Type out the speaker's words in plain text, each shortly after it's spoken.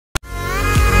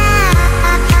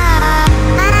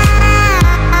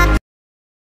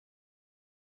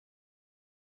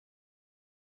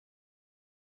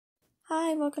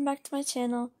Hi, welcome back to my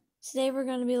channel. Today we're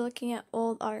going to be looking at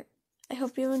old art. I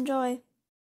hope you enjoy.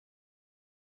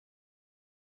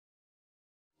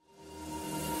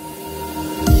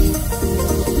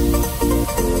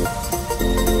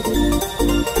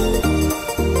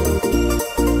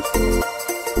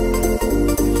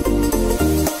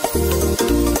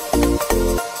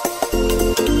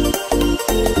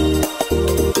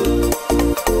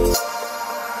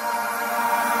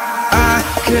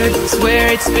 Could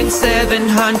swear it's been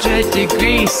 700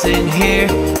 degrees in here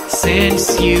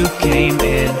since you came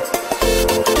in.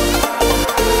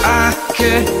 I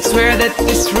could swear that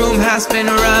this room has been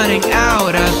running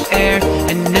out of air,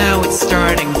 and now it's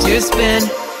starting to spin.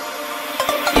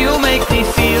 You make me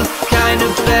feel kinda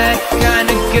bad,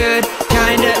 kinda good,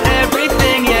 kinda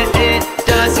everything, yet it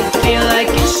doesn't feel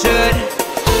like it should.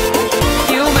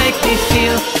 You make me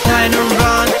feel kinda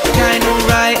wrong, kinda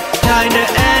right, kinda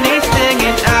anything,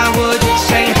 and I would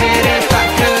change it if I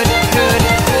could.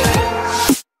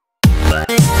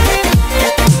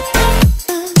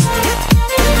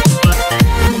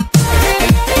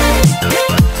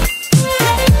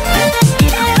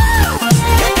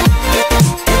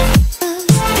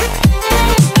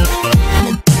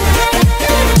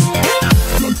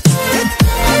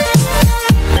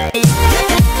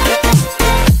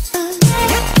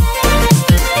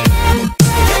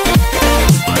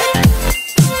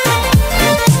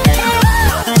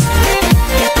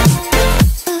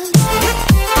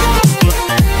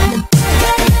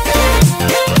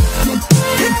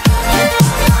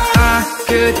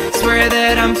 Swear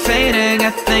that I'm fainting,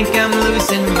 I think I'm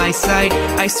losing my sight,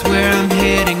 I swear I'm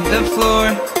hitting the floor.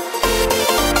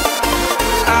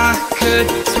 I could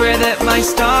swear that my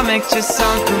stomach just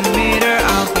sunk a meter,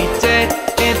 I'll be dead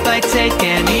if I take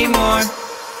any more.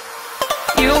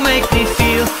 You make me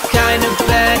feel kinda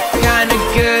bad, kinda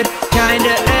good,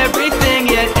 kinda everything,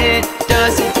 yet it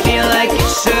doesn't feel like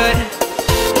it should.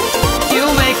 You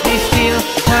make me feel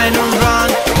kinda wrong,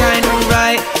 kinda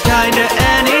right, kinda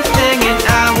anything, and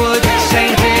I would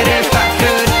change it if I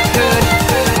could.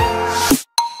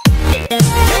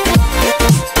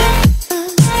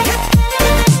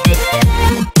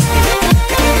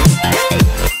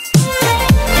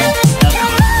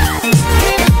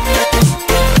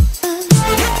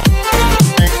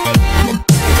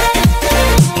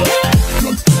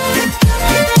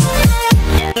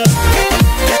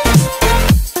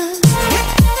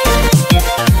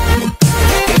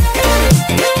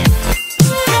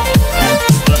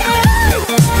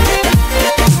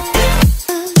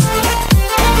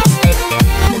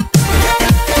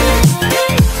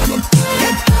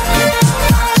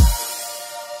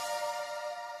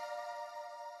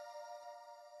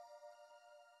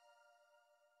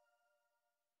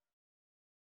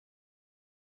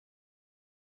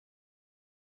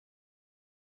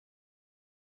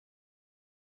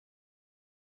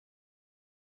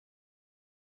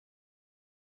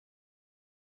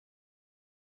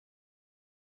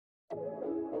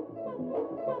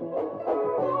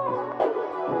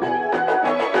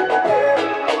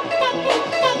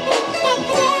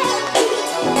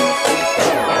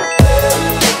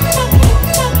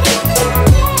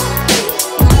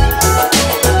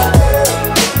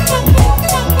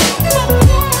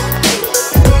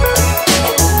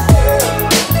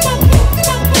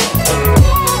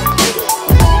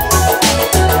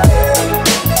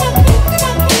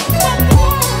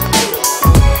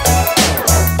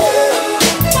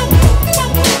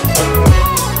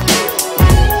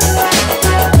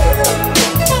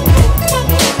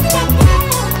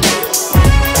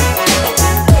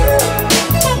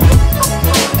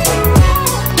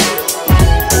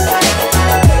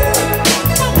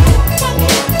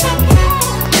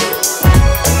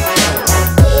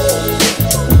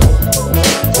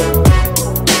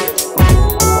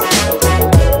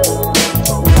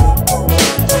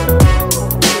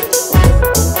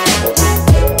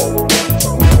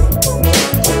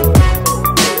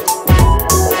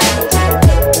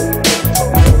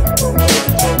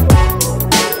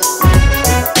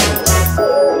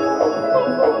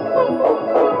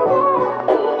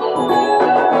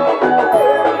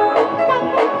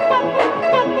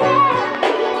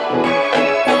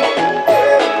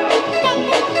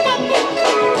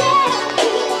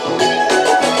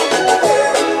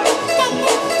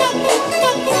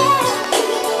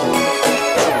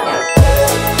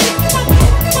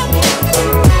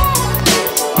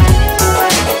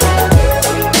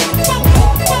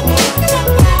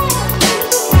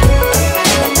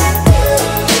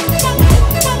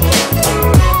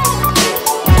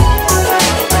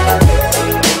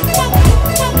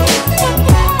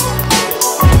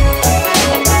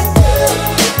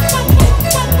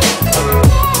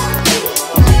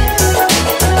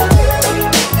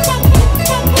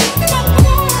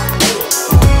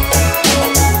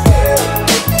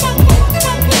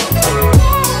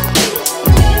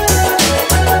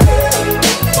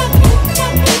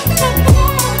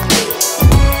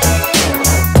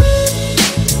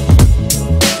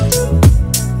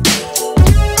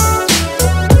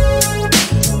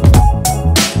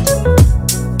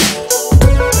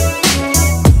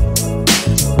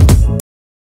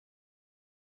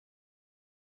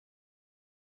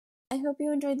 I hope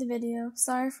you enjoyed the video.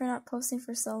 Sorry for not posting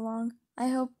for so long. I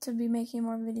hope to be making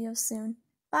more videos soon.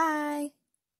 Bye!